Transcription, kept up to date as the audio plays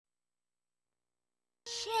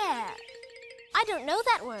Share. I don't know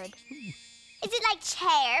that word. Is it like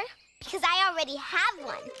chair? Because I already have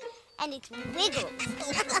one. And it wiggles.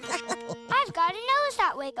 I've got a nose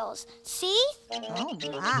that wiggles. See? Oh,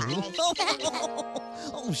 my.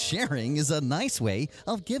 Oh, sharing is a nice way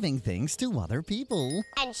of giving things to other people.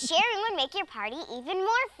 And sharing would make your party even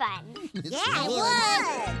more fun. Yeah, it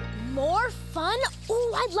would. More fun?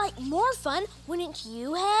 Oh, I'd like more fun. Wouldn't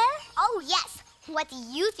you, Hare? Oh, yes. What do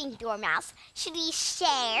you think, Dormouse? Should we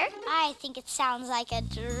share? I think it sounds like a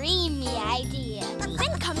dreamy idea.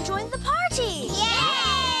 Then come join the party.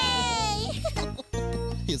 Yay!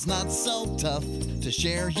 It's not so tough to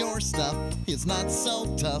share your stuff. It's not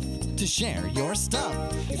so tough to share your stuff.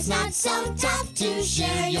 It's not so tough to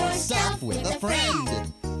share your stuff with a friend.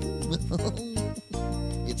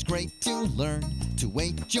 It's great to learn to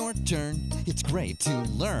wait your turn. It's great to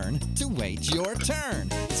learn to wait your turn.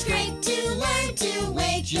 It's great to learn to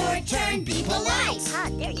wait your turn. Be polite. Ah,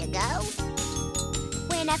 there you go.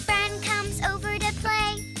 When a friend comes over to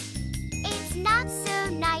play, it's not so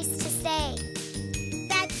nice to say,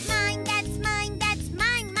 "That's mine, that's mine, that's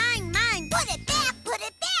mine, mine, mine. Put it back, put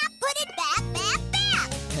it back, put it back, back, back."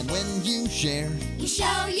 And when you share, You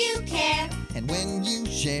show you care. and when you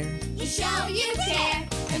share, You show you care.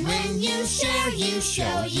 and when you share, you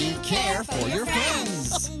show you care for your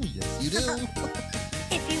friends. Oh, yes, you do.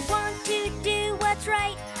 If you want to do what's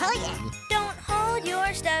right, Oh, yeah. don't hold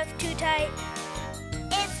your stuff too tight.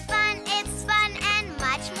 It's fun, and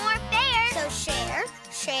much more fair. So share,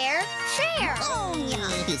 share, share. Oh,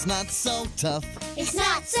 it's not so tough It's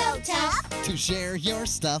not so tough to share your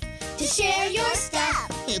stuff. to share your stuff.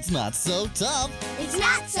 It's not so tough It's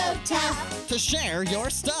not so tough to share your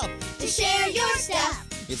stuff. to share your stuff.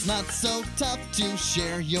 It's not so tough to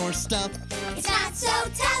share your stuff. It's not so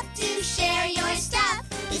tough to share your stuff.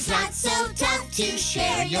 It's not so tough to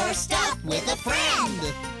share your stuff with a friend.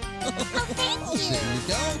 Oh, thank you. There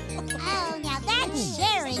you go. Oh, now that's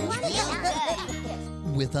sharing real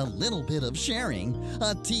good. With a little bit of sharing,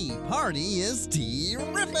 a tea party is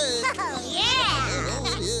terrific. Oh, yeah.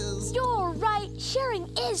 Oh, it is. You're right. Sharing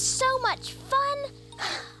is so much fun.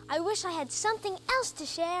 I wish I had something else to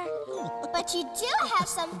share. But you do have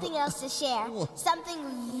something else to share. Something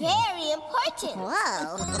very important.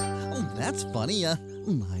 Whoa. Oh, that's funny. I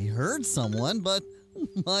heard someone, but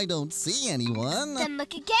I don't see anyone. Then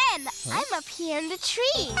look again. I'm up here in the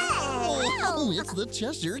tree. Oh, it's the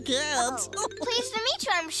Cheshire Cat. Pleased to meet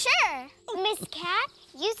you, I'm sure. Miss Cat,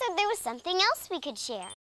 you said there was something else we could share.